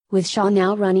with Sean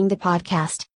now running the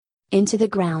podcast. Into the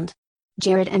ground.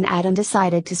 Jared and Adam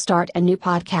decided to start a new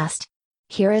podcast.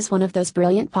 Here is one of those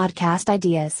brilliant podcast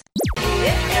ideas.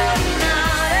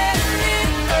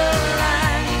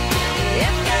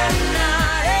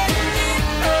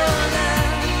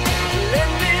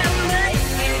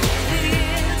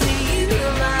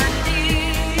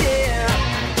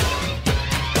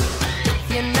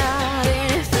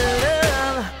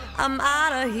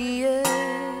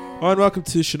 Hi and welcome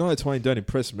to Shania Twain Don't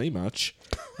Impress Me Much.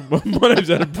 My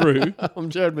name's Adam Brew. I'm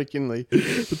Jared McKinley.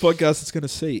 The podcast that's going to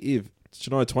see if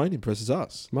Shania Twain impresses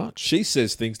us. Much. She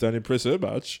says things don't impress her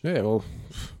much. Yeah, well.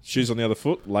 Shoes on the other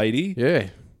foot, lady. Yeah.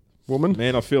 Woman.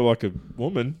 Man, I feel like a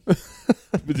woman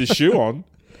with a shoe on.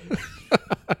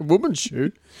 Woman's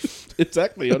shoe.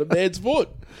 Exactly, on a man's foot.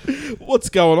 What's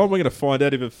going on? We're going to find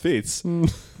out if it fits.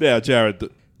 Now, Jared,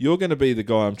 you're going to be the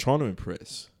guy I'm trying to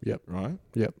impress. Yep. Right?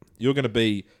 Yep. You're going to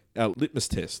be our litmus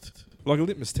test. Like a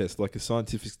litmus test, like a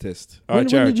scientific test. All When, right,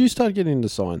 Jared. when did you start getting into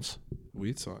science?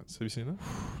 Weird science. Have you seen that?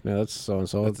 No, that's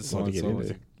science. That's the want to science get I want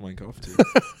into. to wank off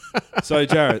to.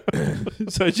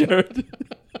 So, Jared.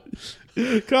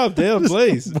 Calm down,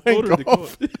 please. Wank Order in the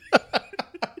off. court.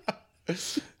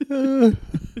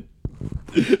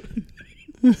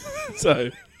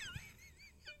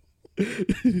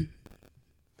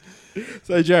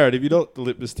 So, Jared, if you're not the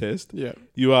litmus test, Yeah.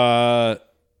 you are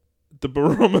the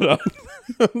barometer.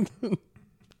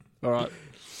 All right.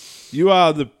 You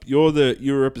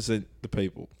represent the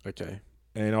people, Okay.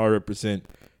 and I represent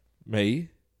me,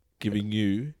 giving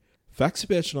you facts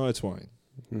about Shania Twain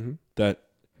Mm-hmm. that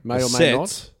May are or may set-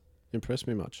 not impress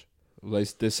me much.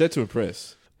 They're set to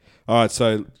impress. All right,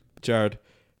 so Jared,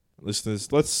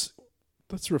 listeners, let's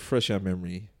refresh our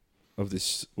memory of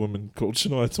this woman called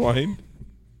Shania Twain,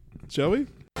 shall we?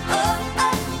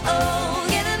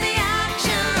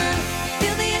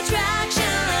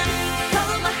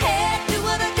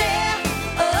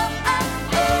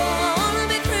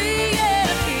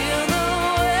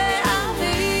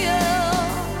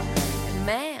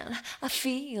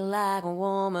 Feel like a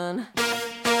woman. Do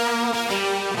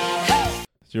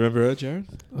you remember her, Jared?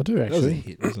 I do, That was a actually.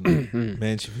 hit, wasn't it?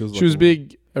 Man, she feels like She was a woman.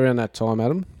 big around that time,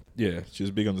 Adam. Yeah, she was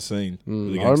big on the scene. with I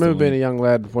Against the remember being a Wind. young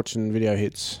lad watching video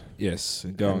hits. Yes,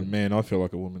 and going, man, I feel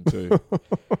like a woman too.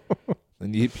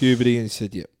 And you hit puberty and you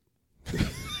said, yep.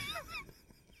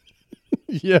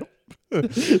 Yep.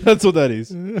 That's what that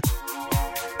is.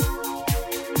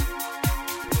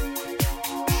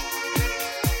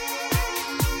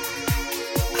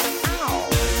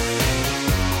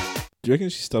 Do you reckon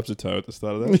she stubs her toe at the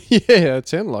start of that? Yeah, it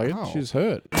sounded like Wow. it. She was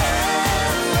hurt.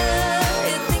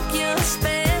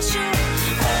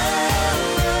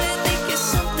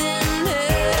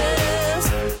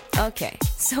 Okay,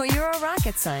 so you're a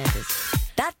rocket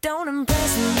scientist. That don't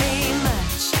impress me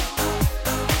much.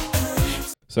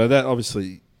 So that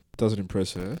obviously doesn't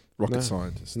impress her. Rocket No.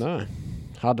 scientist. No.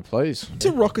 Hard to please. Is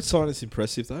a rocket scientist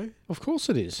impressive though? Of course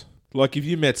it is. Like if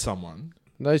you met someone,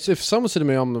 No, if someone said to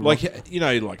me, I'm the like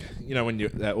when you're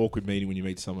that awkward meeting when you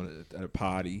meet someone at a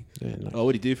party. Yeah, no. Oh,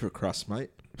 what do you do for a crust, mate?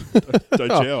 Don't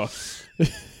shower.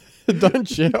 Don't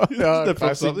shower. Isn't that from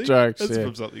Classic something? jokes. That's Yeah.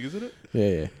 from something, isn't it?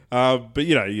 Yeah. But what do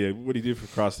you do for a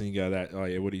crust? And you go that. Oh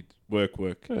yeah, what do you work?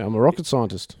 Yeah, I'm a rocket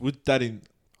scientist. Would that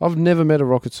I've never met a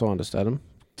rocket scientist, Adam,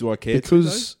 do I care?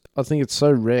 because I think it's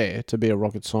so rare to be a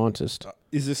rocket scientist.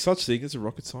 Is there such thing as a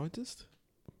rocket scientist?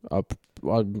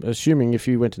 I'm assuming if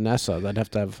you went to NASA, they'd have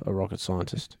to have a rocket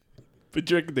scientist. But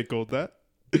do you reckon they're called that?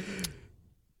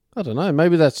 I don't know.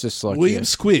 Maybe that's just like William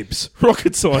Squibbs,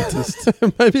 rocket scientist.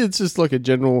 maybe it's just like a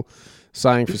general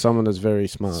saying for someone that's very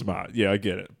smart. Smart, yeah, I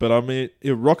get it. But I mean,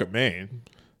 a rocket man.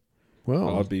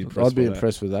 Well, I'd be impressed by that.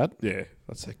 impressed with that. Yeah,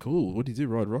 I'd say cool. What do you do?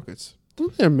 Ride rockets?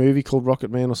 Wasn't there a movie called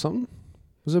Rocket Man or something?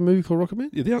 Was there a movie called Rocket Man?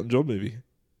 Yeah, the Elton John movie.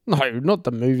 No, not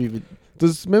the movie.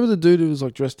 But remember the dude who was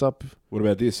like dressed up? What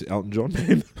about this? Elton John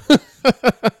man.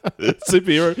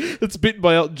 Superhero. It's bitten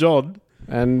by Elton John.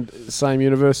 And same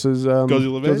universe as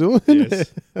Godzilla Man? Godzilla?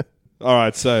 Yes. All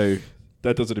right, so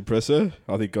that doesn't impress her.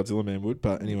 I think Godzilla Man would,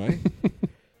 but anyway.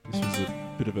 This was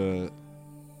a bit of a...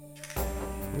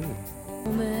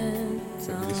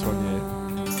 This one, yeah.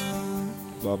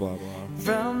 Blah, blah, blah.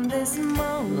 From this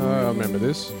moment, I remember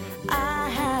this. I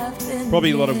have been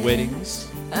Probably a lot of weddings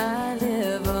I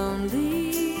live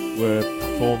only were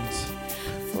performed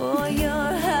for your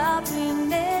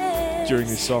happiness during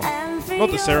this song. and for Not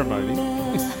the your ceremony.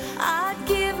 love. I'd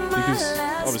give my Because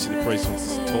last obviously the priest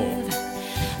wants to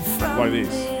talk. from Like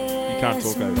this. You can't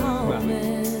talk over that.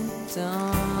 moment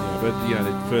on. Yeah,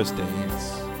 but, the first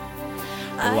dance,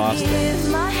 I the last give dance,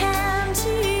 my hand to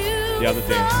you the other with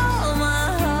dances, all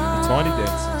my the tiny heart.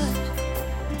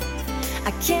 dances.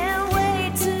 I can't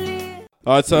wait to leave.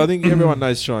 All right, so I think everyone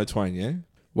knows Shania Twain, yeah?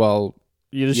 Well,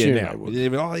 you'd assume now. they would. Yeah,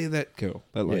 but, oh, yeah, that girl.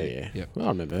 That Yeah, lady. yeah. Well, I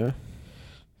remember her.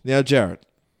 Now, Jared,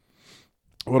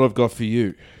 what I've got for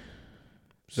you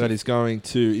that is going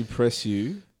to impress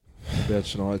you about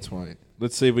Shania Twain.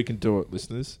 Let's see if we can do it,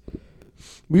 listeners.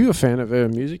 Were you a fan of her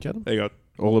music, Adam? Hang on.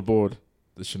 All aboard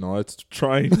the Shania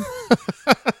Train.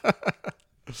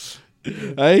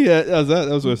 Hey, how's that?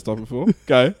 That was worth stopping for.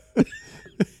 Go.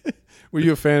 Were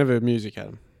you a fan of her music,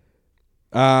 Adam?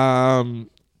 Mm,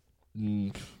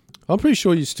 I'm pretty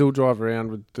sure you still drive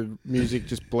around with the music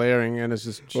just blaring and it's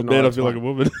just well, Shania man, I feel Twain. like a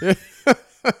woman.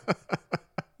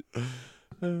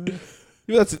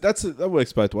 Yeah, that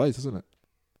works both ways, doesn't it?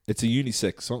 It's a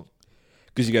unisex song.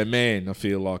 Because you go, man, I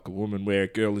feel like a woman, where a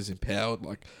girl is empowered,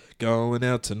 like, going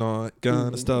out tonight,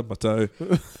 gonna stub my toe.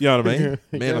 You know what I mean?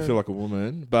 Man, I feel like a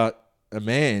woman. But a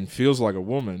man feels like a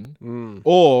woman.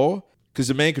 Or, because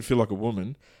a man could feel like a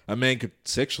woman, a man could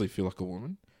sexually feel like a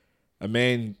woman. A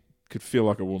man could feel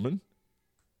like a woman.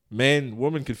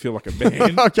 Woman could feel like a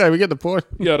man. Okay, we get the point.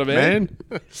 You know what I mean?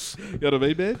 Man. You know what I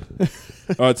mean, man?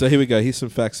 All right, so here we go. Here's some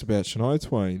facts about Shania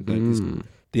Twain.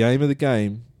 The aim of the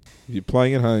game, if you're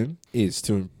playing at home, is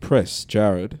to impress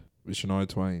Jared with Shania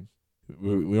Twain.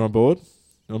 We on board?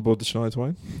 On board the Shania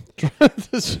Twain?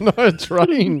 The Shania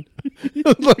Train.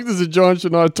 Like there's a giant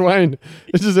Shania Twain.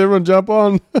 It's just everyone jump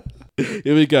on.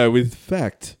 Here we go with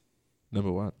fact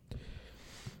number 1.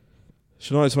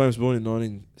 Shania Twain was born in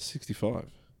 1965.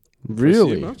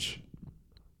 Really? See much?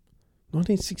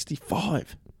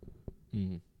 1965.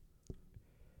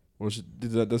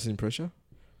 Does it impress you?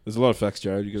 There's a lot of facts,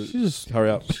 Jared. You got to She's hurry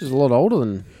up. a lot older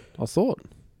than I thought.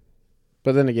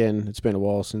 But then again, it's been a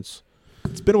while since.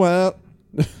 It's been a while.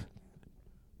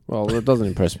 Well, it doesn't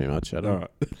impress me much. All right.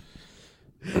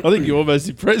 I think you're almost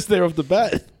impressed there off the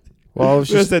bat. Well, I was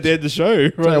We just just. had to end the show.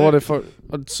 Tell you what, if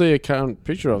I'd see a current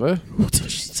picture of her. What did you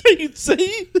say you'd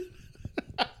see?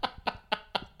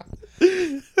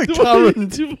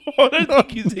 Current. I don't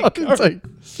think you said current.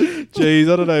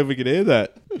 Jeez, I don't know if we can hear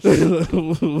that.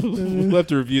 We'll have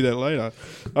to review that later.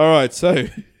 All right, so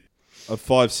of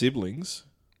 5 siblings.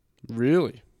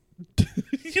 Really?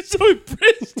 You're so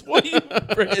impressed. Why are you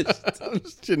impressed? I'm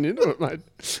just getting into it, mate.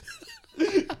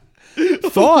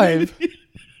 5?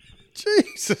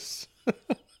 Jesus.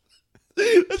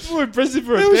 That's more impressive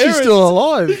for a How is parent. she still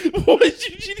alive? What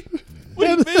do you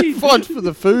mean? Fight for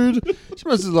the food. She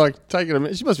must have like taken a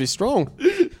minute. She must be strong.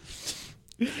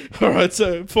 All right,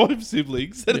 so 5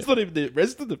 siblings. That's not even the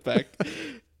rest of the fact.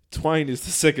 Twain is the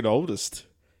second oldest.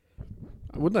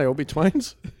 Wouldn't they all be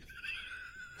Twains?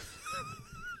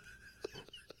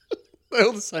 They're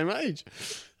all the same age.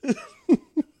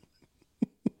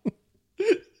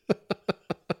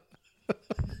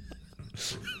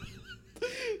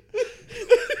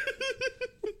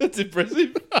 That's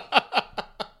impressive.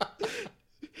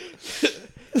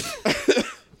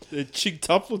 They're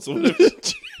chictuplets or whatever.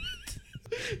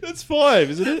 That's 5,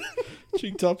 isn't it?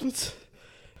 Chictuplets.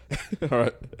 All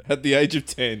right. At the age of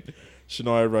 10,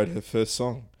 Shania wrote her first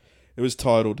song. It was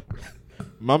titled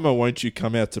 "Mama, Won't You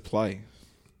Come Out to Play."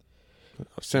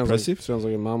 Impressive. Sounds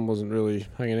like her mum wasn't really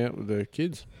hanging out with her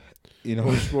kids. You know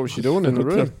What was she doing in the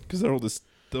room? Because they're all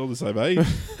the same age.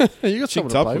 You got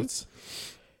someone to play with. Chictuplets.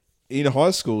 In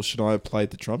high school, Shania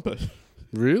played the trumpet.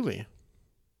 Really?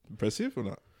 Impressive or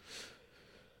not?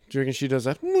 Do you reckon she does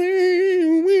that?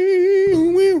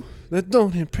 That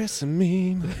don't impress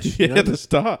me much. Yeah, You know, at the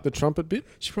start. the trumpet bit?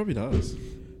 She probably does.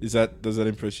 Does that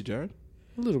impress you, Jared?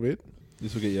 A little bit.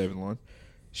 This will get you over the line.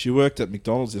 She worked at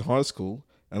McDonald's in high school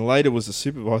and later was a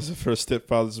supervisor for her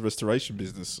stepfather's restoration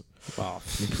business. Oh,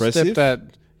 Impressive. Stepdad,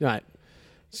 mate,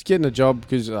 just getting a job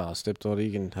because stepdad,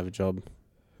 he can have a job.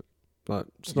 But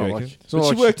it's You not reckon? like. It's But not she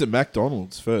like worked at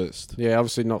McDonald's first. yeah,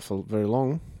 obviously not for very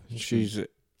long. She's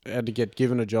had to get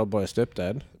given a job by a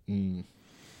stepdad. Mm.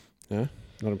 Yeah,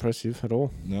 not impressive at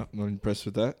all. No, not impressed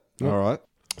with that. No. All right.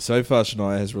 So far,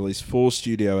 Shania has released 4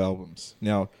 studio albums.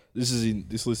 Now,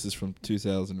 this list is from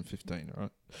 2015, all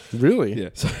right? Really? Yeah.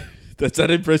 So, does that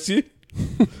impress you?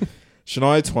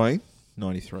 Shania Twain,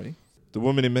 93. The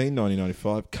Woman in Me,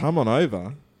 1995. Come On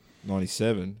Over,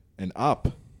 97. And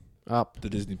Up, Up. the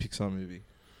Disney Pixar movie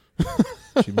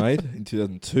she made in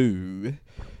 2002.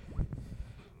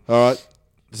 All right.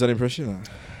 Does that impress you? No.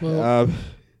 Well,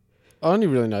 I only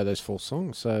really know those 4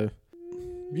 songs, so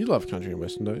you love country and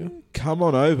western, don't you? Come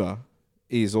On Over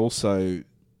is also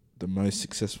the most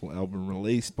successful album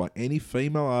released by any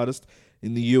female artist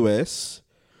in the US.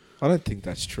 I don't think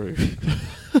that's true.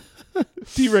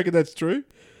 Do you reckon that's true?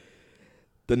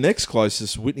 The next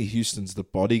closest, Whitney Houston's The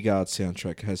Bodyguard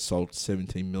soundtrack, has sold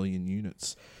 17 million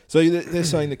units. So they're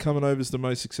saying that Coming Over is the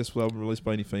most successful album released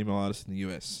by any female artist in the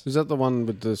US. Is that the one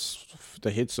with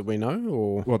the hits that we know,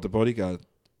 or What, The Bodyguard?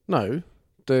 no?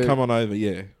 Come On Over,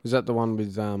 yeah. Is that the one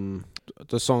with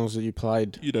the songs that you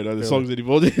played? You don't know the songs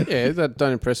anymore, do you? Yeah, that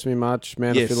don't impress me much.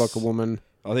 Man, I Yes. Feel Like a Woman.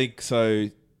 I think so.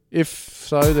 If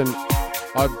so, then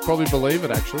I'd probably believe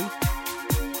it, actually.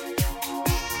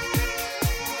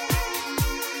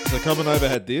 So Coming Over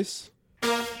had this.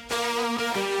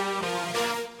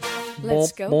 Let's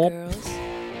Bomp, go, bomp. girls.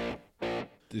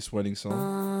 This wedding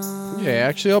song. Yeah,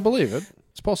 actually, I believe it.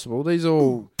 It's possible. These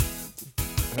all... Had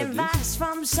this. Advice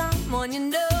from someone you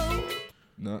know.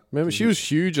 No. Remember, she was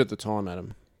huge at the time,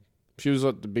 Adam. She was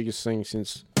like the biggest thing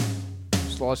since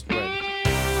sliced bread.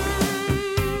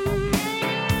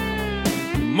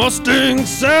 Mustang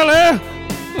Sally!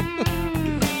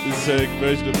 This is a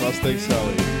version of Mustang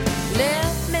Sally.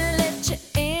 Let me let you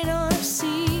in on a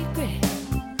secret.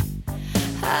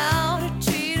 How to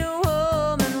treat a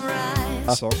woman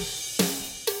right. Song.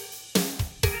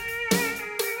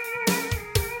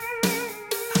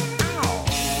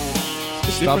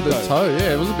 It's Stubbed different the though. toe.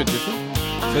 Yeah, it was a bit different.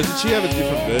 So did she have a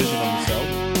different version on this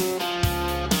album?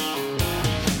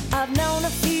 I've known a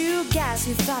few guys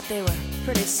who thought they were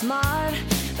pretty smart,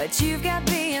 but you've got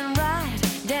being right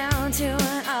down to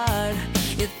an art.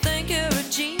 You think you're a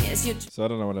genius, you So I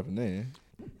don't know what happened there.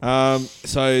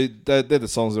 So they're the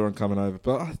songs that are on Coming Over,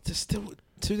 but just still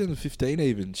 2015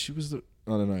 even. She was the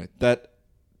I don't know that.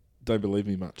 Don't believe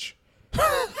me much.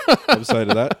 I would say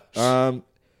to that.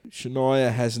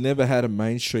 Shania has never had a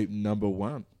mainstream number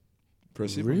one.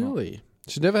 Impressive. or not? Really?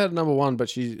 She never had number one, but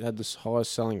she had this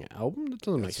highest selling album? That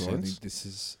doesn't That's make why I sense. think this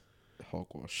is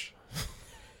hogwash.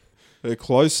 Her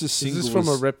closest Is single this from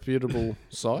a was, reputable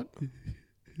site?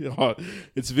 Oh,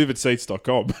 it's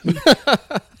vividseats.com.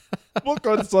 What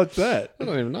kind of site's that? I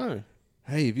don't even know.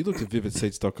 Hey, have you looked at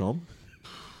vividseats.com?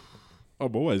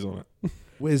 I'm always on it.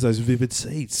 Where's those vivid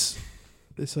seats?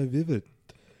 They're so vivid.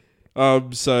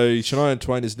 So Shania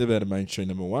Twain has never had a mainstream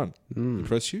number one.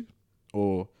 Impress you?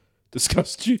 Or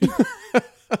disgust you?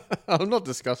 I'm not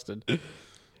disgusted.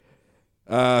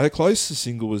 Her closest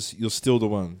single was You're Still the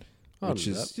One. I'll Which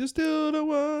do is that. You're Still the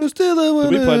One. You're still the one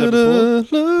we play that before?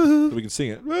 love, We can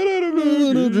sing it.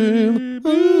 a dream,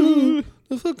 ooh,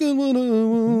 the fucking one I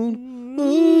want.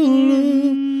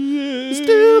 Ooh,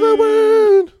 still the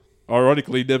one.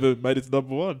 Ironically, never made its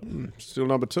number one. Still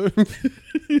number two.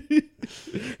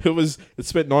 It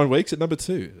spent 9 weeks at number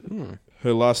 2.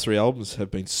 Her last 3 albums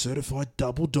have been certified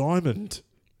double diamond.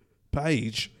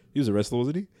 Paige, he was a wrestler,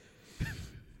 wasn't he?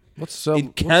 What's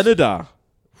In Canada,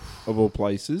 of all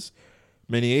places,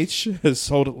 many each has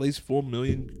sold at least 4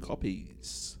 million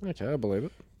copies. Okay, I believe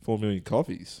it. 4 million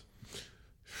coffees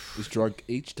is drunk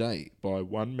each day by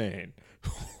one man.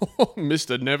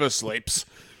 Mr. Never Sleeps.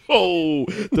 Oh,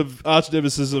 the arch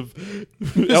nemesis of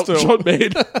Elton John Man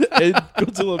and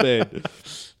Godzilla Man.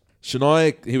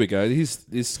 Shania, here we go. This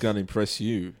is going to impress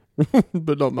you.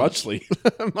 But not much. Muchly.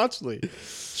 Muchly.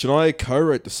 Shania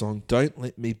co-wrote the song Don't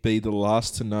Let Me Be the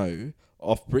Last to Know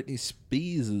off Britney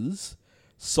Spears'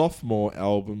 sophomore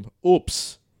album,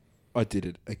 Oops, I Did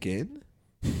It Again.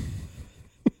 Can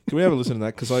we have a listen to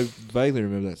that? Because I vaguely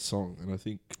remember that song, and I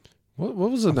think What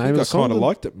was the I name of the song? kind of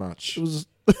liked it much. It was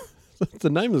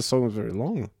the name of the song was very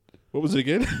long. What was it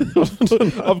again?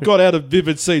 I've got out of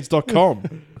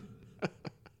vividseeds.com.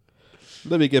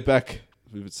 Let me get back.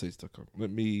 Vividseeds.com.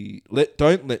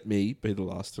 Don't let me be the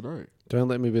last to know. Don't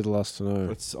Let Me Be the Last to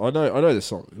Know. I know the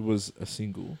song. It was a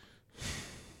single.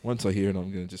 Once I hear it,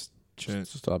 I'm going to just churn.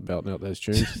 Just start belting out those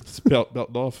tunes. Just belting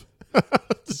off.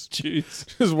 Just tunes.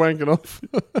 Just wanking off.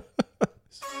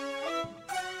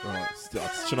 Right, it's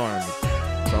Shania on the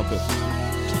trumpet.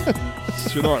 It's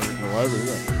Shania written all over it,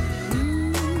 isn't it?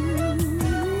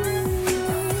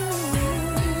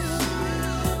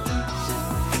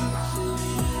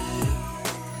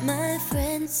 My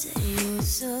friends say you're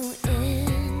so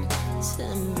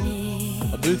into me,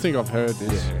 I do think I've heard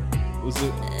this. Was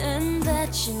it? and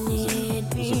that you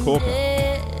need me a corker.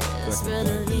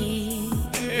 desperately.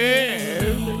 They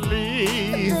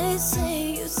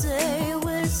say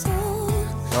we're so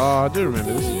Oh, I do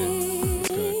remember this.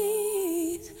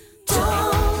 please.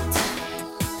 Don't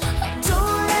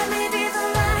let me be the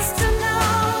last to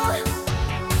know.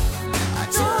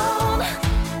 Don't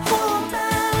hold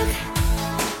back.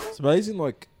 It's amazing,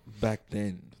 like, back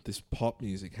then, this pop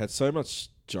music had so much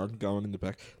junk going in the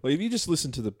back. Like, if you just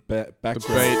listen to the background, it's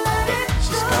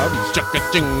just garbage.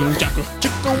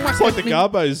 It's like the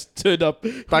Garbos turned up.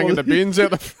 Banging the bins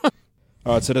out the front.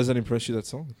 Alright, so does that impress you, that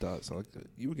song? It does. I like that.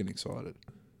 You were getting excited.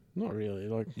 Not really.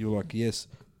 Like, You were like, yes,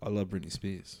 I love Britney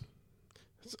Spears.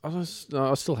 I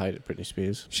still hate it, Britney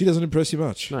Spears. She doesn't impress you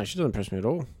much. No, she doesn't impress me at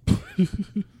all.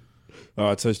 All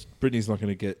right, so Britney's not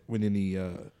going to win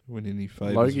any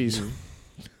favors. Logies.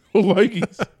 Or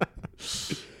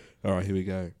Logies. All right, here we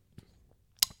go.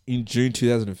 In June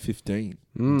 2015,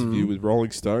 interview with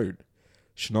Rolling Stone,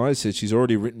 Shania said she's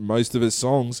already written most of her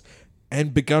songs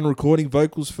and begun recording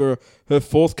vocals for her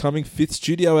forthcoming 5th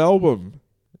studio album.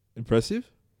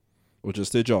 Impressive? Or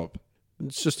just her job?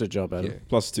 It's just a job, Adam. Yeah,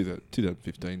 plus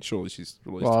 2015. Surely she's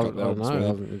released Well, a I couple don't albums. know. I by then.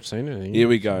 haven't seen anything. Here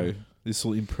we go. This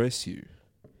will impress you.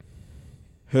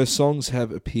 Her songs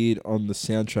have appeared on the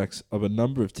soundtracks of a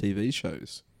number of TV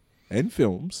shows and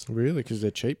films, Really? Because they're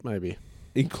cheap, maybe.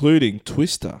 including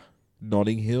Twister,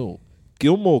 Notting Hill,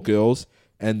 Gilmore Girls,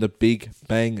 and The Big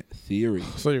Bang Theory. I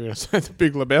thought you were going to say The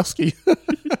Big Lebowski.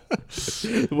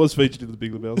 It was featured in The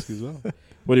Big Lebowski as well.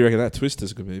 What do you reckon of that?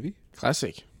 Twister's a good movie.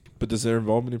 Classic. But does their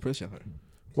involvement impress you, though?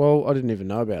 Well, I didn't even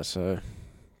know about it, so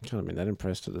I can't have been that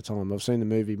impressed at the time. I've seen the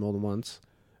movie more than once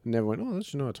and never went, oh,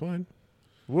 that's Shania Twain.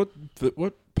 What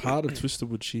part of Twister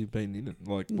would she have been in it?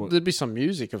 Like what? There'd be some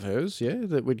music of hers, yeah,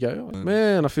 that would go, oh,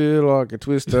 man, I feel like a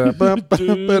twister.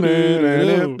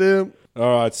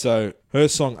 All right, so her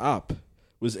song Up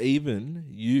was even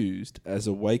used as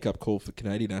a wake-up call for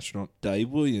Canadian astronaut Dave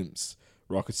Williams,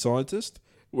 rocket scientist,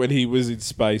 when he was in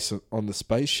space on the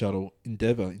space shuttle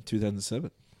Endeavour in 2007.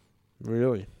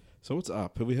 Really? So what's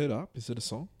Up? Have we heard Up? Is it a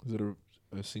song? Is it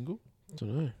a single? I don't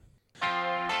know.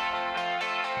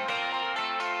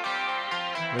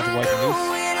 Where's the wake up this?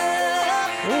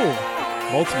 Oh,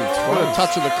 Multiple what a twice.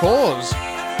 touch of the cause.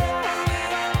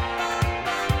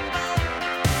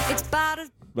 It's about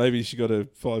as Maybe she got her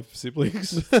 5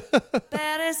 siblings.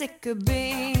 bad as it could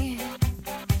be.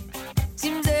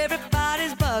 Seems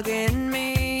everybody's bugging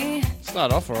me.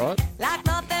 Start off all right. Like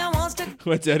nothing wants to.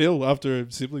 Went downhill after her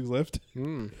siblings left.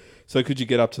 So could you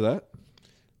get up to that?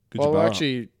 Could you Well, bar up?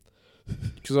 actually,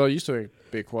 because I used to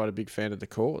be quite a big fan of the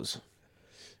cause.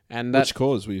 And that, Which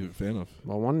cause were you a fan of?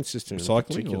 well, one sister in Recycling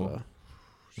particular.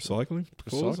 Recycling?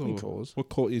 Recycling or- cause. What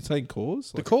cause? You're saying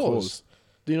cause? The Like a cause.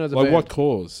 Do you know the Like band? what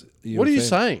cause? What are you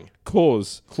saying?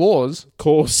 Cause. Claus?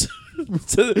 Cause.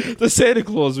 The Santa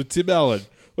Claus with Tim Allen.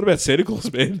 What about Santa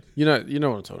Claus, man? You know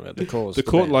what I'm talking about. The cause. The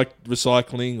court, band. like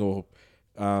recycling or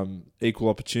equal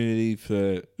opportunity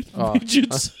for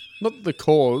midgets. Not the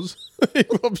cause.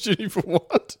 Equal opportunity for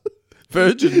what?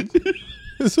 Virgin.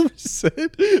 Is that what you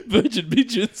said? Virgin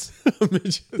midgets.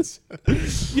 Midgets.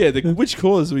 Yeah, which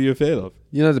cause were you a fan of?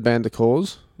 You know the band The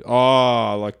Cause?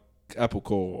 Oh, like Apple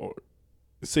Core.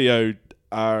 CORSSE.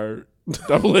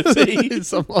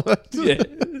 Something like that.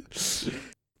 Yeah.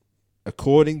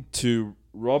 According to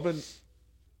Robin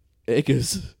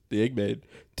Eggers, the Eggman,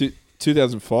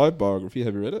 2005 biography.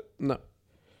 Have you read it? No,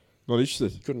 Not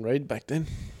interested. couldn't read back then.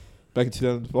 Back in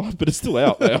 2005, but it's still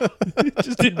out now.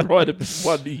 Just didn't write it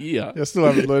 1 year. I still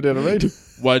haven't learned how to read.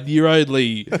 1 year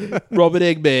only. Robert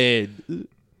Eggman.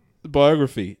 The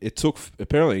biography. It took,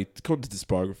 apparently, according to this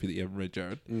biography that you haven't read,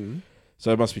 Jared,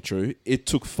 so it must be true, it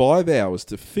took 5 hours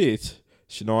to fit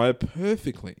Shania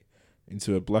perfectly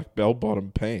into her black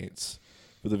bell-bottom pants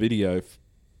for the video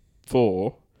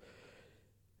for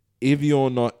If You're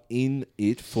Not In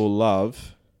It For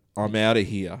Love, I'm Out of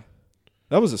Here.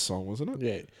 That was a song, wasn't it?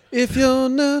 Yeah. If you're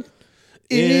not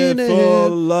In in it it for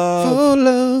love, for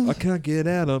love. I can't get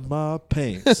out of my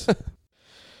pants.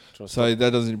 So that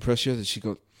doesn't impress you that she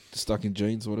got stuck in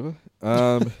jeans or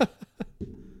whatever?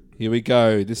 Here we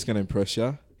go. This is going to impress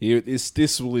you.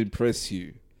 This will impress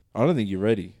you. I don't think you're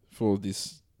ready for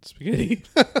this spaghetti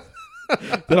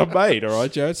that I've made, all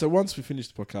right, Jared? So once we finish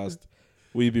the podcast,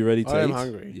 will you be ready to eat? I am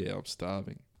hungry. Yeah, I'm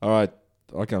starving. All right.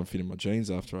 I can't fit in my jeans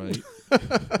after I eat.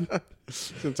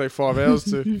 It's going to take 5 hours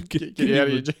to get you out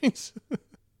of your jeans.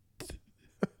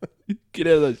 Get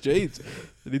out of those jeans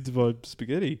and into my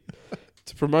spaghetti.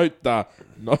 To promote the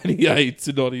 98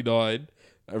 to 99,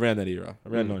 around that era,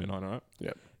 around 99, all right?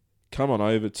 Yep. Come On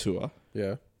Over tour.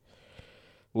 Yeah.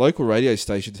 Local radio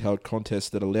stations held contests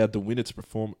that allowed the winner to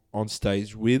perform on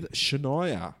stage with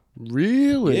Shania.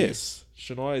 Really? Yes,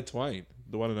 Shania Twain,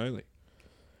 the one and only.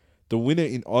 The winner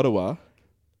in Ottawa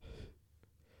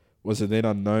was a then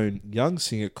unknown young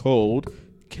singer called,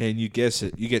 can you guess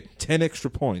it? You get 10 extra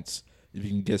points if you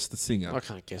can guess the singer. I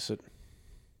can't guess it.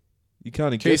 You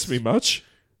can't guess me much.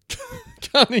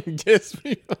 Can't even guess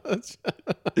me much.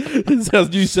 This is our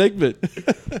new segment.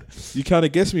 You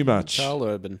can't guess me much. Carl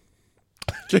Urban.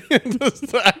 That's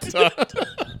the actor.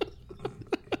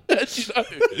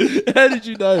 How did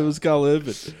you know it was Carl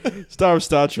Urban? Star of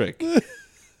Star Trek.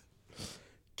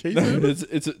 Keith No, Urban?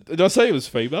 did I say it was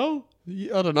female?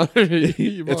 I don't know.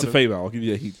 You might It's a have- female. I'll give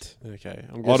you a hint. Okay.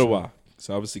 I'm guessing Ottawa.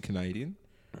 So obviously Canadian.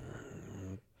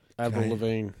 Avril Okay.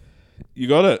 Lavigne. You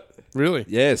got it. Really?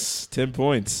 Yes, 10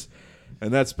 points.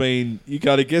 And that's been, you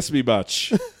can't guess me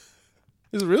much.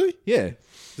 Is it really? Yeah.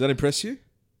 Does that impress you?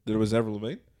 That it was Avril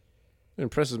Lavigne? It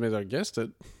impresses me that I guessed it.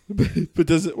 But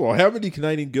does it, well, how many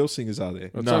Canadian girl singers are there?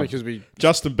 It's None. only because we.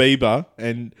 Justin Bieber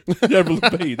and Avril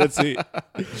Lavigne. That's it.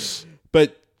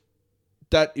 But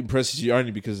that impresses you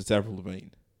only because it's Avril Lavigne.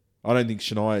 I don't think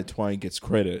Shania Twain gets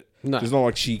credit. No. It's not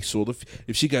like she saw the...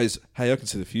 If she goes, hey, I can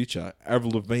see the future,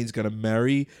 Avril Lavigne's going to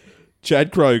marry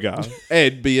Chad Kroger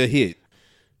and be a hit.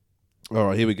 All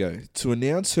right, here we go. To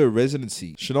announce her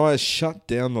residency, Shania shut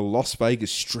down the Las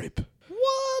Vegas Strip.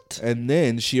 What? And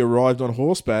then she arrived on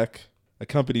horseback,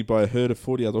 accompanied by a herd of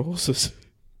 40 other horses.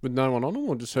 With no one on them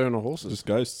or just her and the horses? Just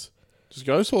ghosts. Just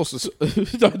ghost horses.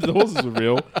 No, the horses were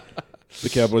real. The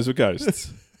cowboys were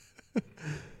ghosts.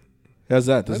 How's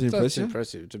that? Does it impress That's you?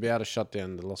 impressive to be able to shut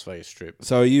down the Las Vegas Strip.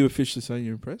 So are you officially saying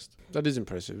you're impressed? That is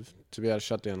impressive to be able to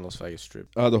shut down the Las Vegas Strip.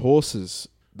 Are the horses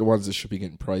the ones that should be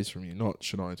getting praise from you, not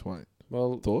Shania Twain?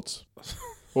 Well, Thoughts?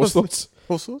 Horse thoughts?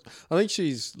 horses. I think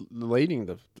she's leading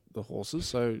the horses,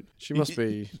 so she must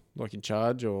be like in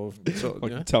charge or so,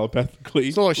 Like you know, telepathically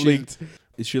It's not like she- linked.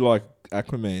 Is she like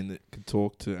Aquaman that can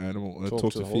talk to animal,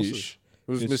 talk to the horses. fish?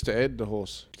 It was It's- Mr. Ed, the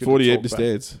horse. Could 48 talk Mr. back.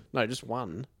 Eds. No, just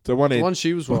one. So one The Ed, one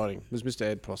she was riding was Mr.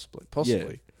 Ed, possibly.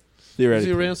 Is theoretically.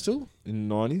 he around still? In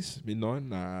the 90s? Mid-90s?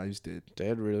 Nah, he's dead.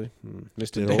 Dead, really?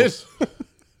 Mr. Dead Dead. horse.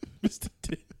 Mr.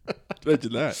 Dead.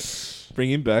 Imagine that.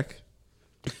 Bring him back.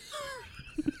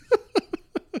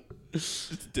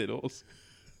 It's a dead horse.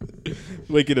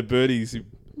 Weekend of birdies.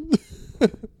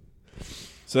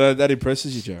 So that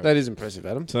impresses you, Jared. That is impressive,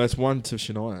 Adam. So that's one to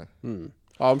Shania.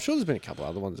 Oh, I'm sure there's been a couple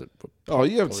other ones that. Oh,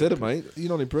 you haven't Probably said it, mate. You're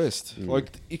not impressed. Mm.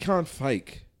 Like, you can't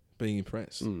fake being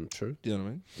impressed. True. Do you know what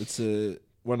I mean? It's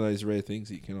one of those rare things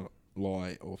that you cannot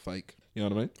lie or fake. You know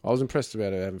what I mean? I was impressed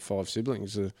about her having 5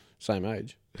 siblings the same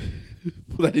age.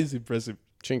 Well, that is impressive.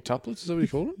 Chink-tuplets, is that what you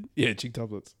call them? Yeah, chick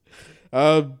tuplets.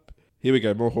 Here we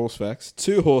go. More horse facts.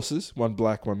 2 horses, one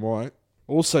black, one white.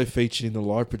 Also featured in the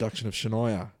live production of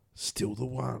Shania. Still the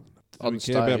one. Do On we the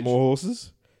care about stage. more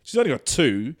horses? She's only got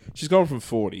 2. She's gone from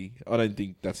 40. I don't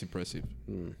think that's impressive.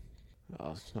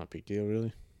 Oh, it's not a big deal,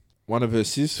 really. One of her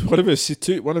two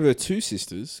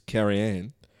sisters, Carrie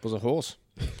Ann, Was a horse.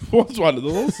 was one of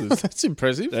the horses. That's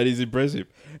impressive. That is impressive.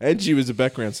 And she was a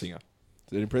background singer.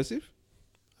 Is that impressive?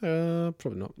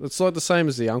 Probably not. It's like the same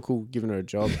as the uncle giving her a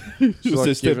job. It She's was like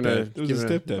her giving stepdad. It was her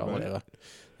giving stepdad, mate. whatever.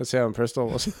 That's how impressed I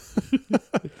was.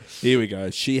 Here we go.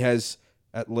 She has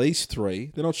at least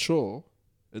 3. They're not sure.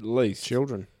 At least.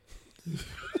 Children.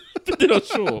 But they're not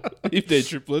sure if they're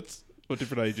triplets or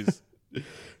different ages.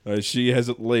 She has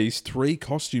at least 3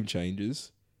 costume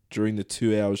changes during the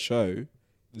 2-hour show.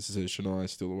 This is her Shania,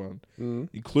 still the one.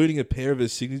 Including a pair of her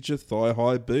signature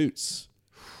thigh-high boots.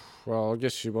 Well, I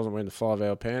guess she wasn't wearing the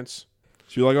 5-hour pants.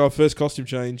 She'd be like, first costume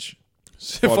change.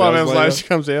 5 hours hours later, later. she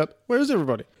comes out. Where is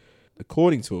everybody?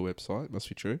 According to a website, must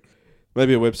be true.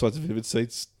 Maybe a website's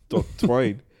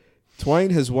vividseats.twain. Twain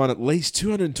has won at least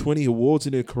 220 awards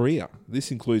in her career.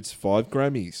 This includes 5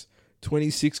 Grammys,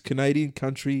 26 Canadian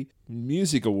Country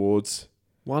Music Awards,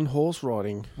 One horse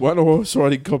riding. 1 horse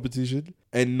riding competition,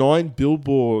 and 9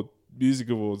 Billboard Music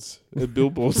Awards.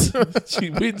 Billboards. She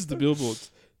wins the Billboards.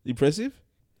 Impressive?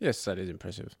 Yes, that is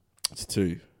impressive. It's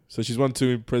 2. So she's won 2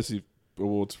 impressive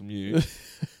awards from you.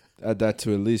 Add that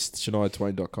to a list,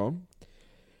 ShaniaTwain.com.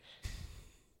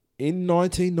 In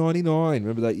 1999,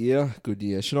 remember that year? Good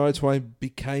year. Shania Twain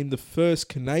became the first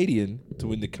Canadian to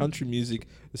win the Country Music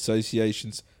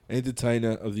Association's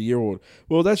Entertainer of the Year award.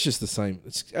 Well, that's just the same.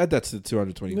 Let's add that to the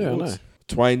 220 Yeah, I awards. know.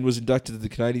 Twain was inducted to the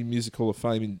Canadian Music Hall of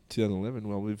Fame in 2011.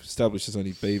 Well, we've established there's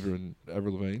only Beaver and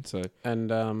Avril Lavigne, so And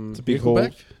It's a big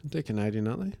Nickelback. They're Canadian,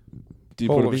 aren't they? do you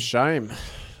Hall put of them in? shame.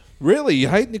 Really? You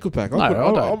hate Nickelback? No, I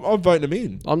don't. I'm voting them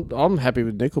in. I'm happy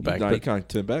with Nickelback. No, you but can't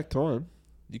turn back time.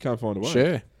 You can't find a way.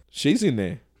 share. She's in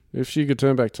there. If she could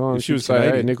turn back time, If she she'd was say,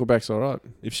 Canadian. hey, Nickelback's all right.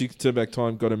 If she could turn back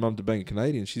time, got her mum to bang a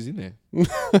Canadian, she's in there. We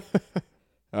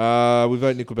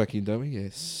vote Nickelback in, don't we?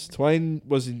 Yes. Twain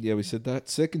was in, yeah, we said that.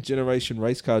 Second generation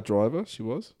race car driver, she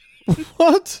was.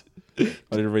 What? I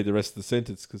didn't read the rest of the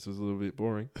sentence because it was a little bit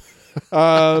boring.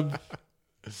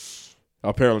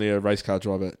 Apparently a race car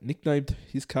driver nicknamed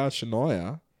his car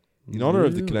Shania in honour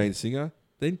of the Canadian singer,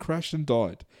 then crashed and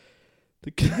died.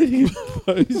 The Canadian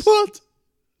Post... What?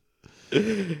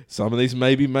 Some of these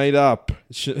may be made up.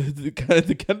 The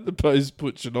Canada Post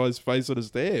put Shania's face on a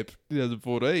stamp in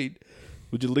 2014.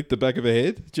 Would you lick the back of her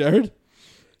head, Jared?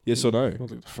 Yes or no? I'll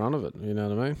look at the front of it, you know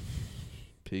what I mean?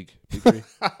 Pig. Piggery.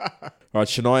 All right,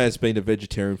 Shania has been a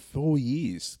vegetarian for 4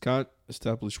 years. Can't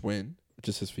establish when. It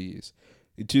just says for years.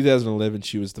 In 2011,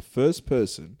 she was the first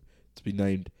person to be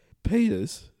named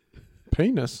Peters.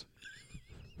 Penis?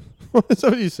 Is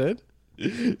that what you said?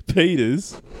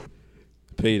 Peters.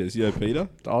 Peters. You know Peter?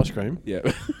 The ice cream. Yeah.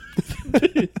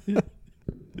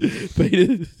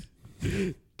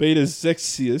 Peter's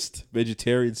sexiest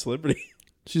vegetarian celebrity.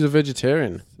 She's a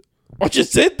vegetarian. I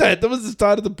just said that. That was the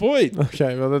start of the point.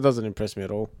 Okay, well, that doesn't impress me at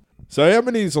all. So how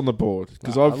many is on the board?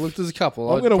 Because I've looked at a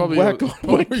couple. I'm going to whack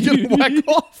You're gonna whack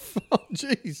off. Oh,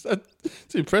 jeez.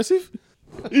 That's impressive.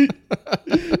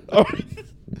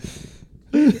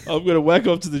 I'm going to whack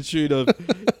off to the tune of,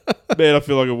 man, I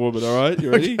feel like a woman. All right?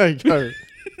 You ready? Okay, go.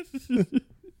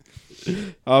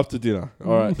 After dinner.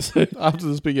 All right. So After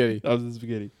the spaghetti. after the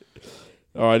spaghetti.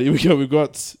 All right, here we go. We've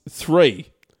got 3.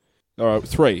 All right,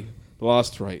 3. The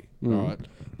last 3. All right.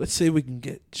 Let's see if we can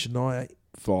get Shania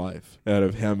 5 out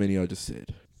of how many I just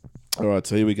said. All right,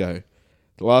 so here we go.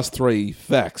 The last 3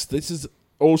 facts. This is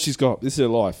all she's got. This is her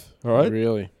life. All right?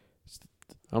 Really?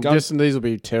 I'm Gun- guessing these will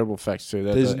be terrible facts too.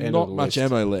 They're There's the end not of the much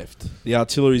list. ammo left. The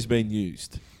artillery's been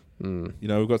used. Mm. You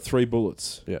know, we've got 3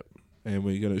 bullets. Yep. And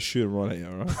we're going to shoot them right at you,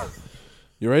 all right?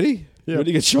 You ready? Yep. Ready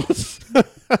to get shot? Far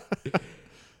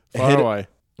Ahead of- away.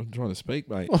 I'm trying to speak,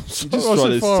 mate. Oh, You sorry, just I trying said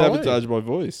to far away. sabotage my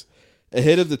voice.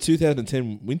 Ahead of the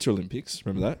 2010 Winter Olympics,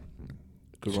 remember that?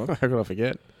 Good one. How could I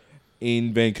forget?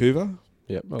 In Vancouver.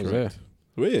 Yep, I was Correct.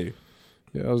 Were you?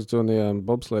 there. Yeah, I was doing the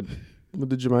bobsled with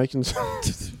the Jamaicans.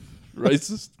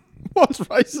 Racist? What's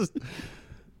racist?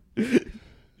 It's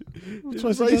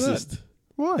supposed to do that? racist.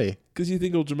 Why? Because you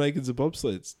think all Jamaicans are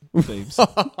bobsleds teams.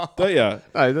 Don't you?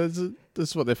 Hey,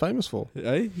 that's what they're famous for.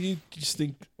 Eh? You just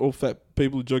think all fat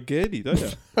people enjoy candy, don't you?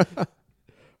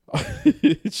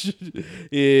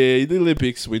 Yeah, the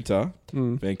Olympics winter,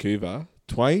 Vancouver.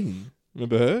 Twain,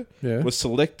 remember her? Yeah. Was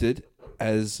selected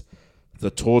as the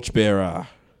torchbearer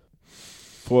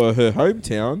for her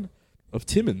hometown of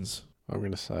Timmins. I'm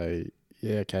going to say,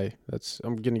 yeah, okay.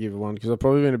 I'm going to give it 1 because I've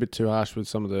probably been a bit too harsh with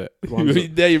some of the ones.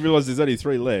 Now you realise there's only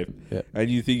 3 left, Yeah. and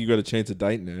you think you've got a chance of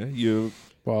dating her.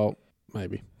 Well,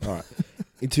 maybe. All right.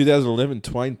 In 2011,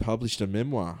 Twain published a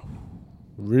memoir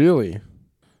Really?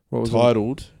 What was it?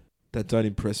 titled "That Don't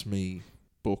Impress Me"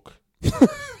 book.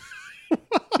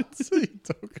 What's he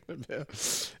talking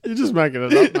about? You're just making it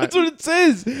up, mate. That's what it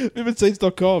says.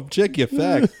 Vividseats.com. Check your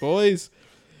facts, boys.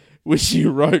 Which she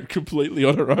wrote completely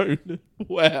on her own.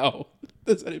 Wow.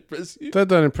 Does that impress you? That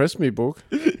don't impress me, book.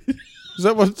 Is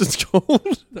that what it's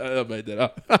called? No, I made that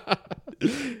up.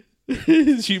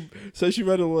 she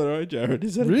wrote it all on her own, Jared.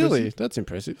 Is that Really? impressive? That's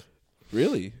impressive.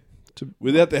 Really?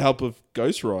 Without the help of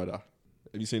Ghost Rider.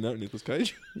 Have you seen that with Nicolas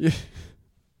Cage? Yeah.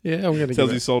 Yeah, I'm going to Tells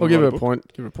give you it. sold I'll and give write it a a book.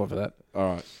 point. Give it a point for that.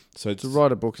 All right. So it's To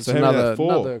write a book, it's So how many another out of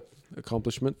 4? another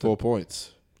accomplishment. 4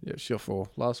 points. Yeah, sure, 4.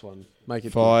 Last one. Make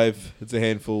it 5. It's a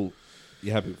handful.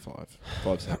 You're happy with 5.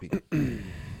 5's happy.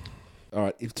 All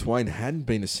right. If Twain hadn't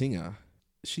been a singer,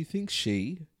 she thinks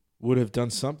she would have done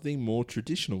something more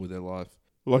traditional with her life,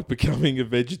 like becoming a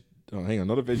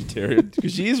not a vegetarian,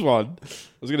 because she is one. I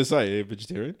was going to say a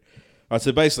vegetarian. All right.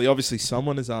 So basically, obviously,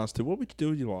 someone has asked her, "What would you do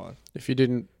with your life If you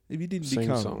didn't if you didn't sing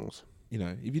become, songs.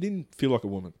 if you didn't feel like a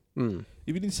woman, Mm.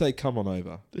 if you didn't say come on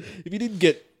over, if you didn't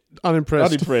get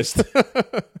Unimpressed. unimpressed?"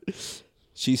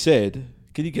 She said,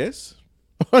 "Can you guess?"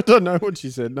 I don't know what she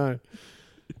said, no.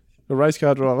 A race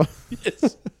car driver.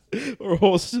 Yes. Or a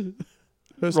horse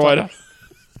First rider.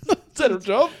 Is that a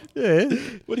job? Yeah.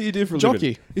 What do you do for a Jockey.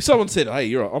 living? If someone said,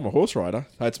 "Hey, I'm a horse rider,"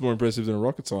 that's more impressive than a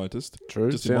rocket scientist.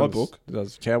 True. Just in my book.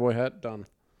 Does cowboy hat, done.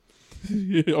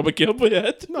 I'm a cowboy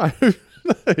hat. No.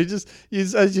 No,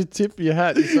 as you tip your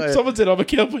hat, you say, Someone said, "I'm a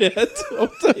cowboy hat." I'll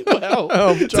tell you, wow.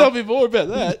 Oh, Tell me more about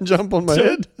that. jump on my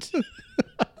head.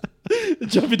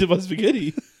 Jump into my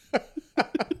spaghetti.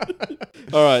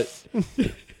 All right.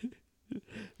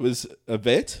 Was a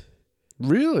vet.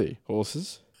 Really?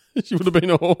 Horses. She would have been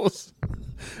a horse.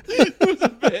 Was a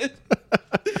vet.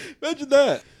 Imagine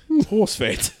that. Horse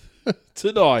vet.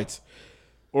 Tonight.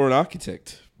 Or an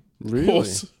architect. Really?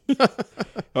 Horse.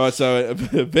 All right, so a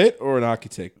vet or an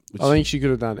architect? Which, I think she could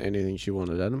have done anything she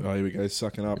wanted, Adam. oh, here we go,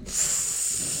 sucking up.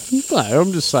 No,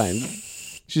 I'm just saying.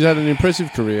 She's had an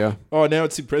impressive career. Oh, now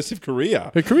it's impressive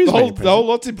career. Her career's the been whole, impressive. the whole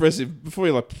lot's impressive. Before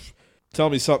you're like, tell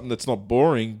me something that's not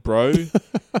boring, bro.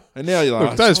 And now you're like,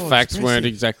 Look, those oh, facts impressive. weren't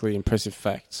exactly impressive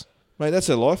facts. Mate, that's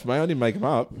her life, mate. I didn't make them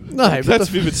up. No, but that's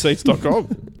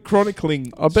vividseats.com.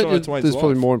 Chronicling I bet Shania you Twain's there's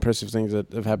probably life. more impressive things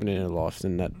that have happened in her life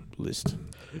than that list.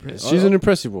 Yeah. She's an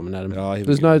impressive woman, Adam. Oh, here we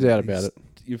There's go. no doubt about it.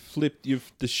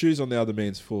 You've the shoes on the other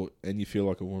man's foot and you feel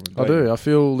like a woman. I don't you? do. I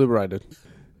feel liberated.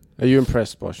 Are you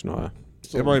impressed by Shania?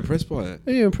 Am I impressed by it?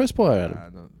 Are you impressed by it,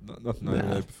 Adam? Nothing I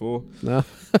heard before. No.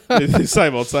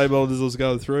 Same old as I was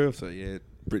going through. I thought, yeah,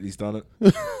 Britney's done it.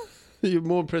 You're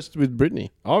more impressed with Britney.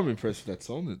 I'm impressed with that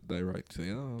song that they wrote.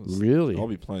 Really? I'll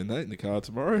be playing that in the car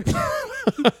tomorrow.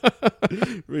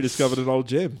 Rediscovered an old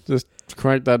gem. Just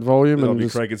crank that volume Then I'll and be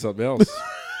just... cranking something else.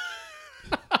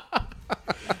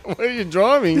 Where are you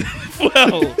driving?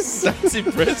 Well, that's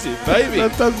impressive, baby.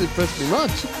 That doesn't impress me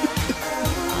much.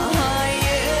 Oh,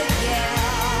 yeah, yeah.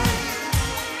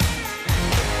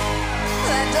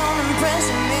 That don't impress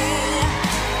me.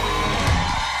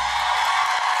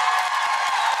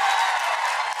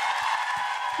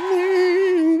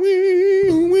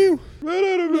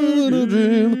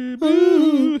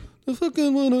 The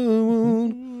fucking one I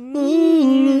want.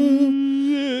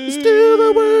 Still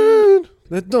the word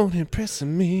that don't impress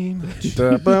me much.